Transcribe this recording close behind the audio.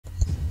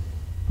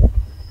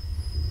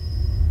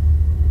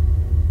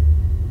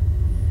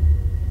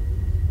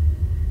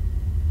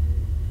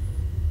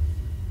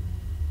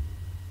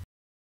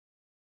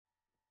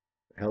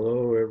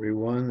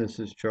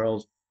This is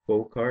Charles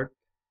Folkart.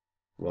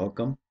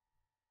 Welcome.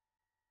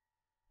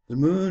 The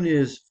moon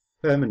is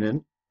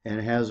feminine and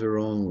has her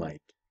own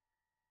light.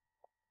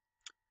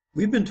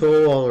 We've been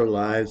told all our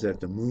lives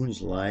that the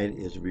moon's light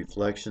is a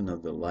reflection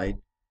of the light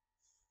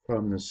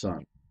from the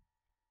sun.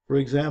 For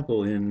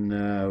example, in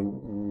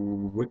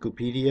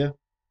Wikipedia,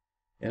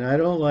 and I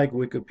don't like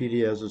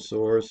Wikipedia as a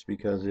source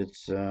because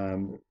it's a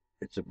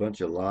bunch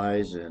of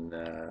lies and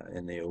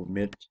they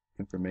omit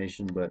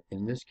information. But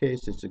in this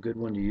case, it's a good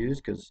one to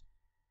use because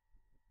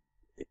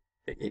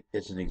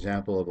it's an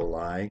example of a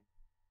lie.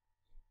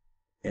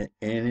 And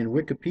in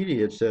Wikipedia,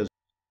 it says,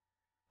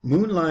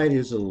 moonlight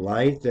is a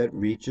light that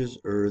reaches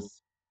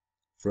Earth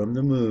from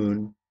the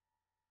moon,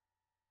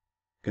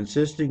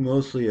 consisting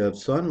mostly of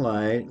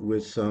sunlight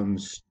with some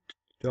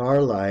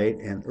starlight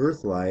and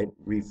earthlight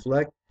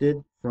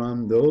reflected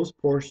from those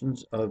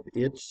portions of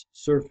its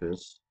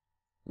surface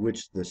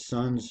which the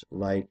sun's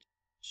light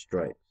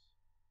strikes.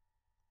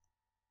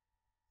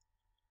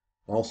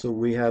 Also,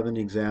 we have an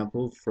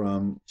example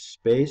from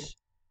space.com.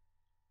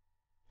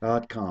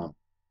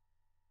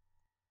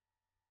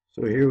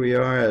 So here we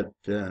are at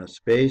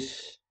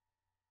space.com,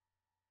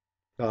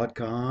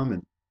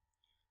 and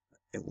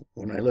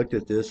when I looked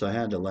at this, I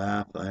had to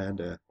laugh. I had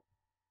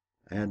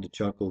to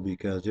chuckle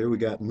because here we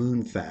got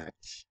moon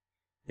facts,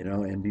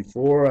 And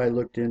before I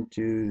looked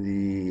into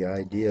the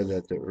idea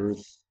that the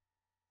Earth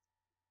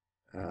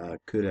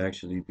could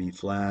actually be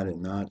flat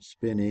and not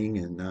spinning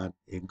and not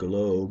a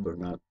globe or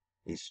not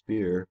a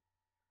sphere,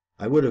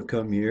 I would have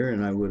come here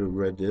and I would have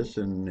read this,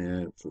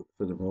 and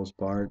for the most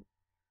part,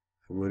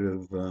 I would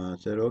have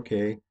said,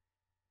 okay,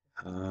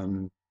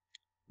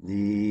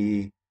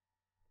 the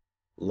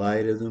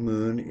light of the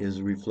moon is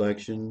a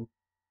reflection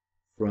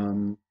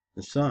from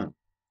the sun.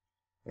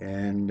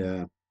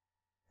 And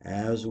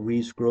as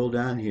we scroll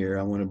down here,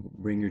 I want to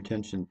bring your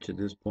attention to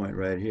this point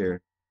right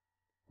here.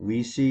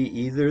 We see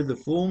either the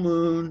full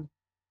moon,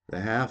 the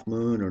half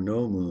moon, or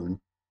no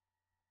moon,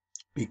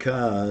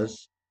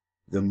 because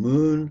the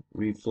moon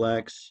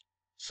reflects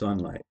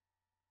sunlight.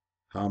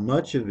 How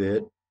much of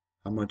the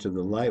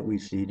light we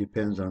see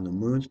depends on the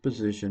moon's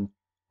position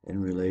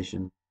in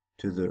relation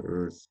to the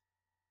Earth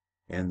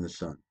and the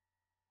sun.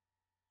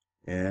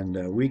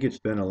 And we could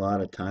spend a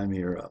lot of time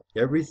here.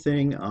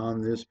 Everything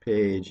on this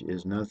page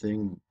is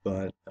nothing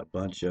but a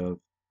bunch of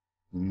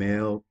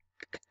male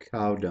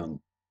cow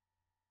dung.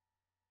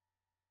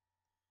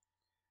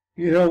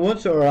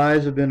 Once our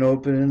eyes have been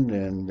opened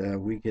and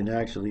we can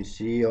actually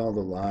see all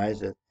the lies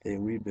that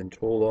we've been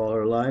told all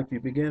our life, you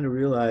begin to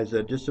realize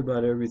that just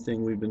about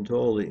everything we've been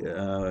told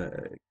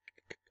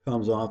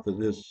comes off of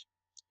this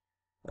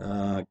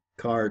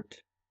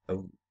cart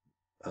of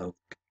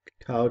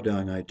cow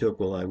dung I took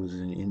while I was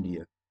in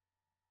India.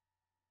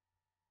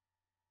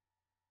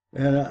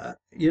 And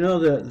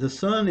the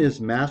sun is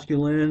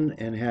masculine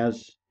and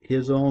has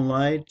his own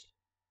light,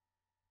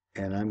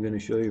 and I'm going to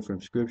show you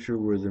from scripture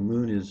where the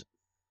moon is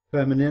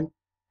feminine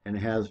and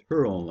has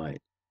her own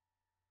light.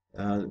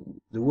 The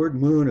word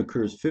moon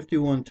occurs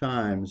 51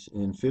 times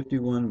in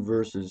 51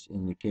 verses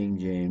in the King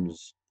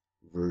James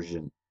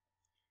Version.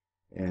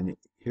 And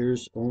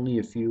here's only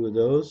a few of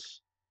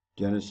those.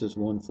 Genesis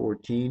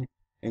 1:14.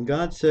 And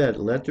God said,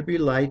 let there be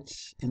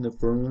lights in the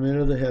firmament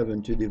of the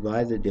heaven to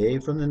divide the day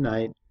from the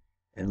night,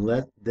 and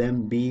let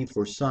them be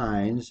for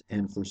signs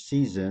and for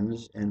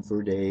seasons and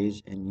for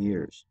days and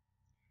years.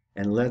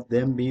 And let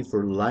them be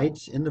for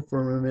lights in the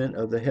firmament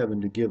of the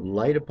heaven to give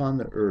light upon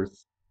the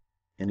earth.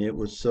 And it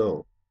was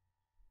so.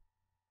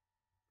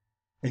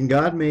 And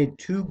God made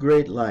two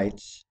great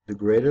lights, the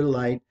greater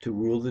light to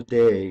rule the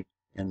day,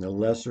 and the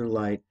lesser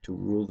light to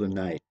rule the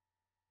night.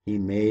 He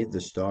made the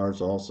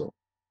stars also.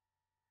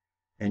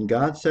 And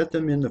God set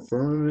them in the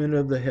firmament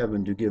of the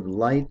heaven to give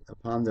light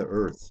upon the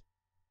earth,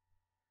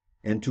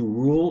 and to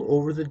rule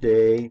over the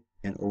day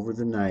and over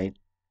the night,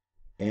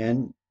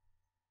 and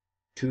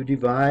to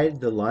divide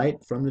the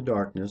light from the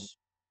darkness.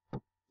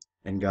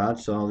 And God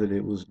saw that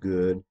it was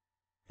good,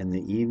 and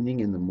the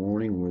evening and the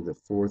morning were the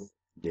fourth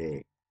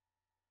day.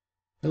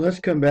 And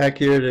let's come back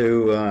here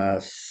to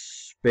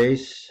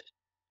space.com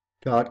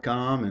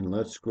and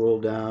let's scroll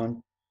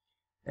down,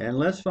 and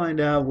let's find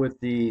out what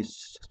the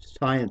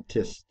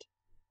scientists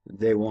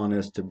they want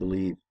us to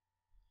believe.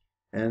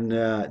 And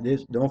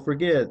don't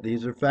forget,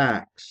 these are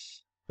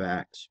facts.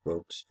 Facts,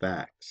 folks,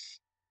 facts.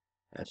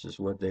 That's just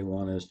what they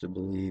want us to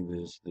believe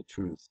is the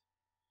truth.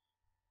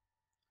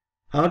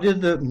 How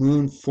did the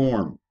moon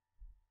form?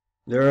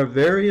 There are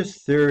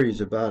various theories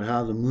about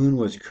how the moon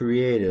was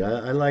created.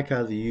 I like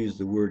how they use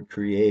the word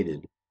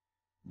created.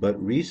 But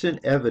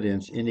recent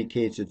evidence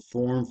indicates it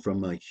formed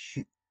from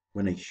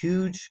when a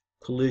huge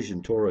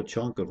collision tore a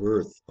chunk of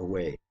Earth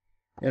away.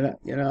 And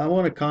I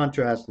want to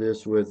contrast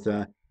this with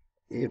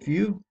if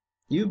you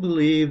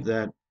believe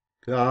that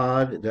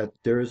that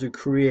there is a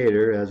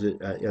creator,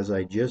 as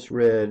I just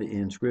read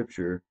in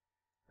Scripture.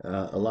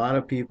 A lot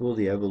of people,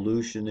 the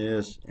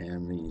evolutionists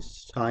and the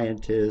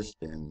scientists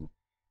and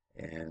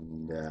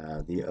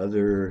the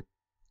other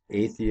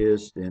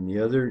atheists and the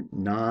other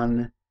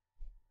non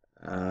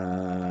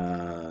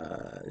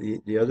The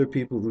other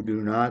people who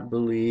do not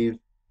believe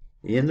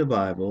in the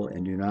Bible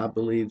and do not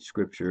believe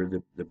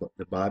Scripture,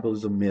 the Bible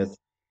is a myth.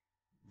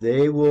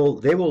 They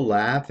will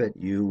laugh at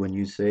you when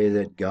you say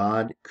that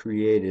God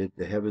created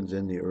the heavens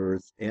and the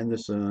earth and the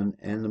sun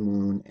and the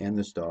moon and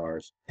the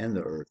stars and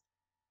the earth.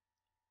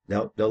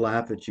 They'll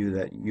laugh at you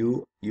that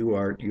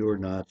you're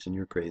nuts and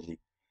you're crazy.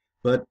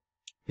 But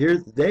here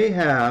they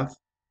have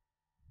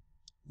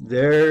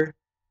their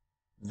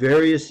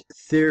various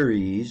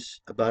theories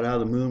about how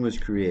the moon was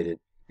created.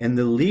 And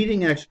the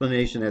leading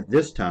explanation at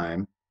this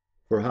time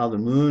for how the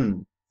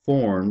moon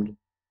formed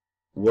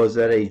was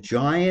that a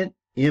giant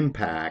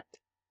impact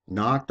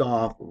knocked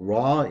off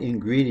raw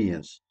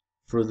ingredients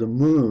for the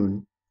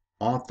moon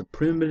off the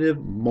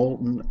primitive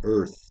molten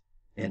Earth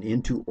and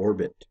into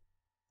orbit.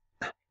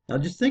 Now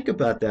just think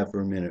about that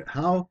for a minute.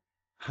 How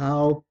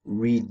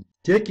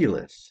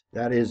ridiculous.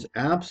 That is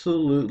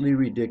absolutely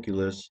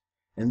ridiculous.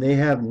 And they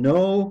have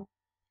no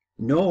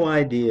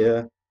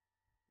idea.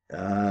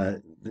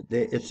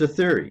 It's a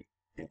theory.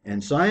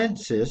 And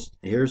scientists,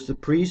 here's the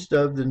priest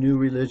of the new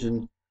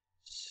religion,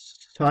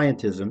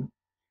 scientism.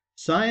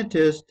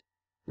 Scientists,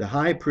 the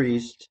high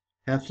priest,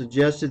 have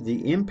suggested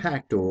the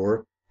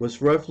impactor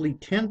was roughly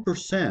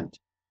 10%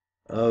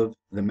 of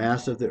the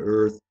mass of the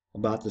Earth,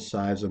 about the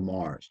size of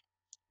Mars.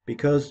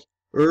 Because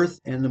Earth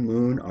and the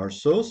moon are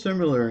so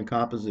similar in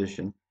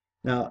composition.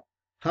 Now,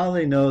 how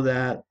they know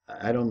that,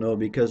 I don't know,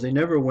 because they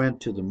never went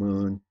to the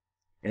moon.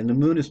 And the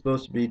moon is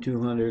supposed to be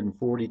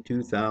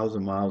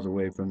 242,000 miles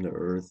away from the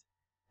Earth,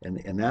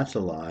 and that's a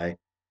lie.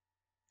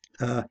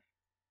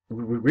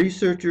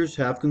 Researchers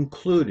have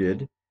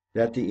concluded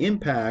that the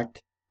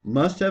impact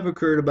must have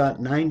occurred about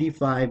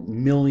 95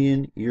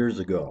 million years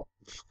ago.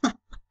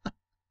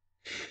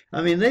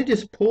 I mean, they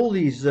just pull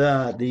these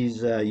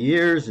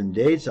years and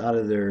dates out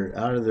of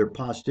their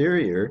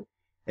posterior,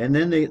 and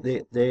then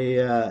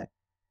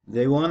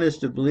they want us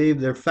to believe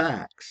their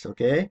facts,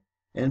 okay?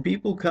 And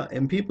people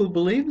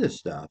believe this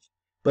stuff.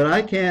 But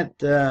I can't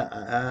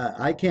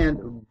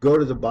go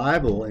to the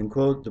Bible and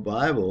quote the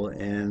Bible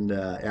and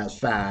as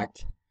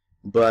fact.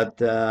 But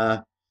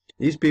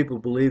these people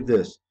believe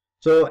this.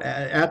 So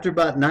after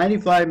about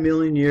 95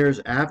 million years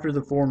after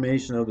the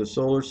formation of the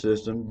solar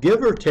system,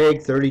 give or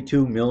take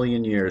 32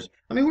 million years.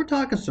 I mean, we're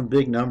talking some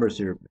big numbers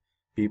here,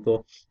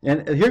 people.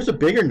 And here's a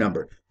bigger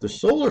number. The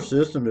solar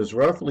system is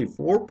roughly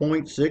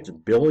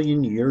 4.6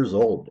 billion years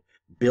old.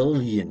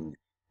 Billion.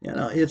 You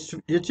know, it's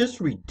just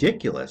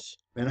ridiculous.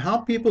 And how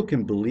people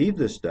can believe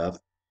this stuff.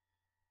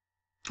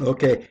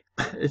 Okay,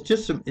 it's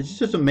just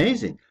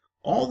amazing.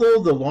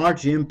 Although the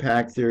large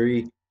impact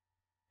theory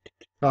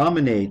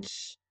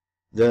dominates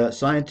the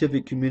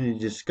scientific community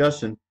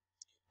discussion,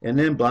 and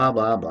then blah,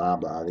 blah, blah,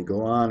 blah. They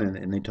go on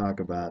and they talk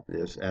about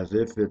this as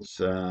if it's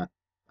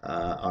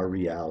our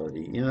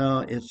reality. You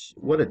know, it's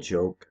what a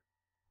joke.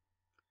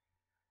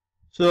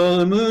 So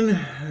the moon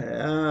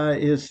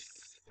is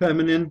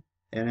feminine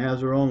and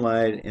has her own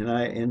light,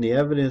 and the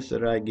evidence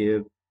that I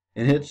give,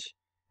 and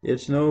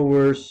it's no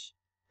worse.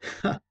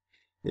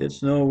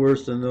 It's no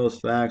worse than those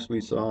facts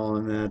we saw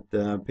on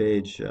that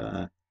page,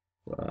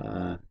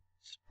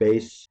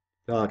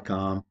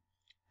 space.com.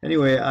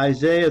 Anyway,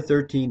 Isaiah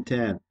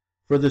 13:10.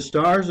 For the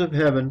stars of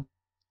heaven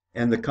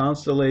and the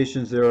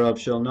constellations thereof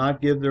shall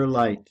not give their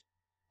light.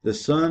 The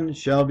sun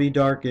shall be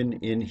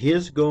darkened in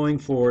his going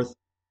forth.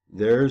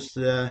 There's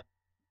the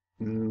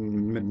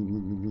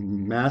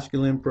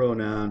masculine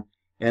pronoun.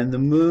 And the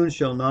moon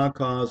shall not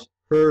cause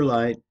her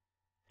light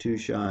to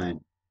shine.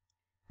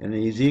 And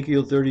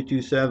Ezekiel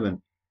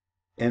 32:7.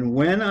 And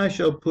when I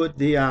shall put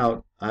thee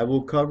out, I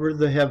will cover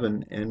the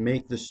heaven and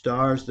make the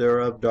stars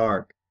thereof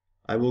dark.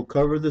 I will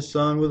cover the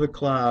sun with a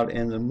cloud,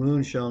 and the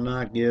moon shall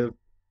not give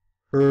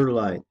her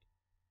light.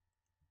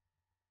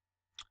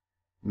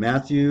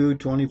 Matthew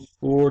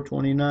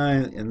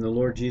 24:29, and the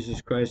Lord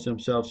Jesus Christ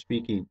himself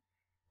speaking.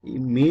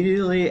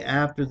 Immediately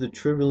after the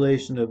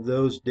tribulation of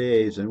those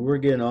days, and we're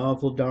getting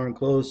awful darn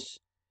close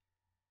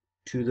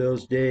to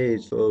those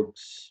days,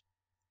 folks,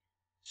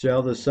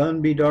 shall the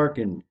sun be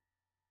darkened,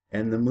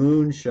 and the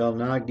moon shall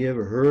not give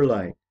her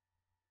light,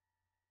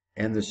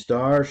 and the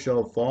stars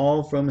shall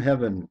fall from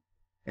heaven,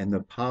 and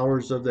the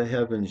powers of the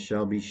heavens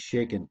shall be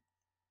shaken.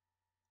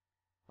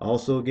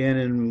 Also again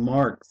in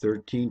Mark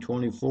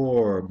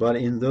 13:24, but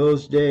in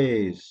those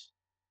days,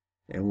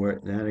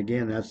 and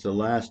again that's the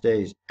last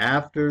days,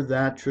 after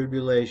that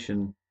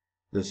tribulation,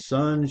 the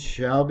sun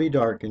shall be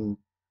darkened,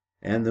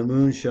 and the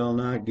moon shall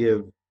not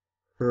give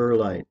her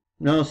light.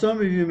 Now some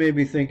of you may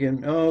be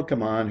thinking, oh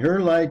come on, her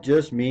light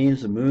just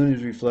means the moon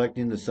is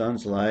reflecting the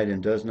sun's light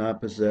and does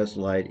not possess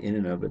light in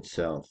and of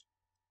itself.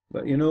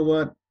 But you know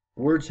what?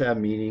 Words have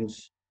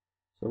meanings.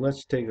 So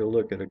let's take a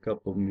look at a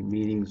couple of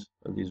meanings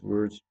of these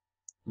words.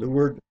 The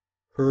word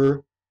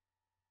her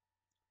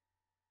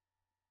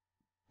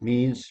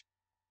means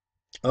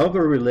of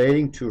or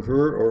relating to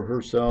her or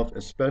herself,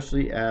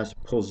 especially as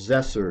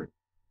possessor,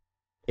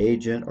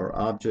 agent, or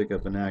object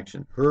of an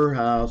action. Her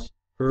house,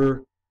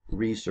 her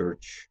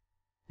research.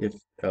 If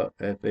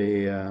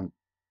a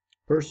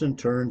person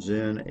turns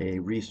in a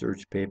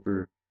research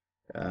paper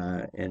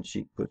and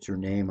she puts her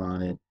name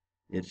on it,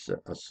 it's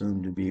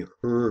assumed to be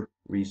her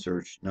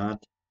research,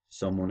 not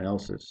someone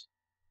else's.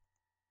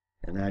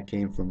 And that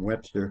came from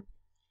Webster.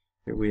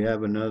 Here we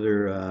have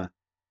another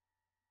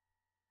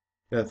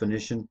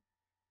definition.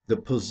 The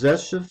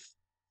possessive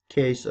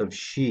case of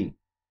she,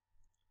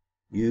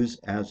 used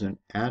as an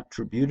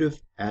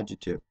attributive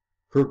adjective.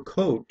 Her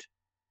coat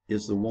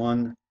is the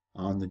one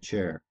on the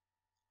chair.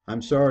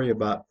 I'm sorry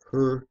about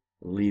her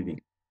leaving.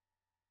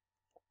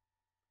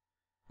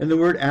 And the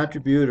word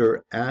attribute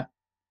or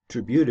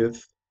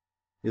attributive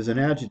is an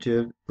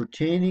adjective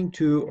pertaining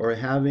to or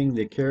having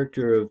the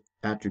character of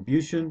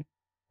attribution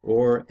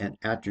or an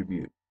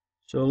attribute.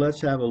 So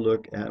let's have a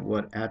look at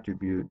what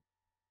attribute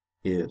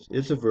is.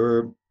 It's a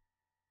verb,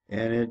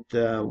 and it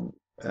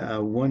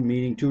one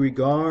meaning to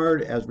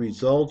regard as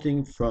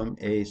resulting from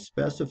a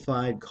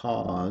specified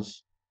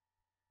cause,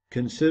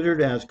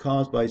 considered as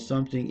caused by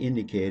something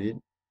indicated,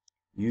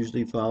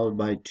 usually followed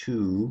by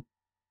to.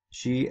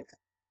 She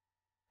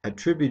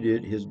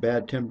attributed his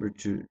bad temper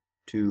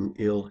to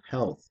ill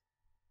health.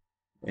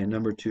 And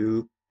number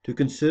two, to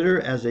consider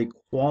as a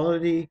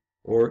quality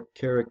or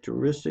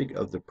characteristic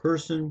of the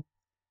person,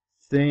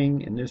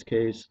 thing, in this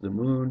case, the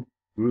moon,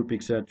 group,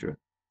 etc.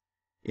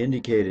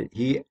 Indicated.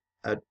 He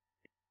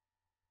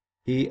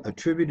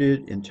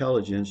attributed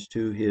intelligence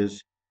to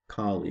his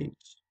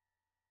colleagues.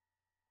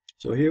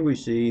 So here we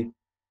see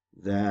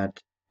that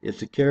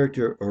it's a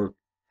character or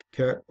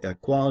a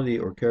quality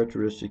or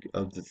characteristic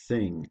of the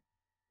thing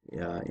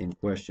in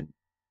question.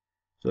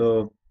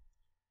 So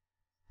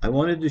I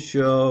wanted to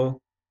show,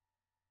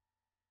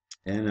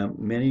 and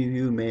many of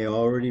you may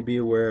already be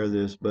aware of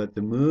this, but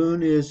the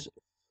moon is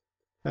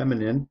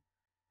feminine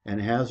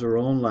and has her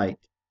own light.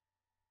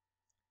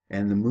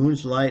 And the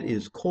moon's light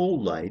is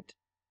cold light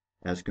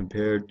as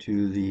compared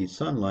to the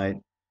sunlight,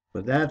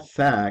 but that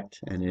fact,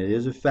 and it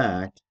is a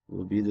fact,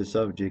 will be the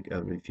subject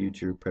of a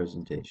future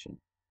presentation.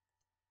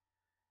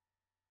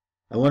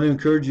 I want to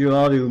encourage you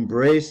all to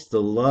embrace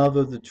the love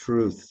of the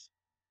truth,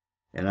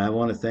 and I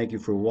want to thank you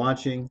for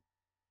watching.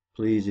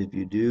 Please, if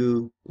you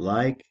do,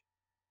 like,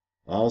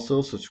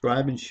 also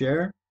subscribe and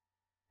share,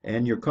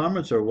 and your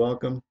comments are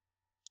welcome.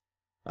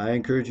 I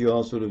encourage you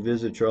also to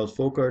visit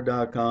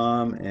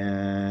charlesfolkart.com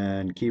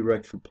and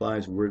Keyrex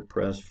Replies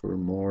WordPress for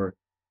more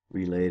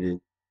related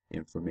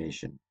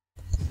information.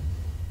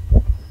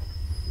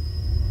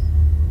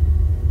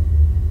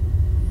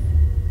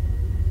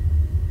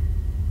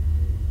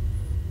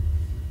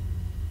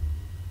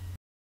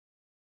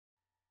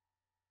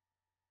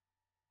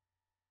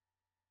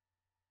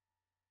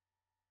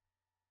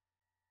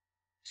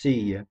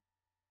 See ya.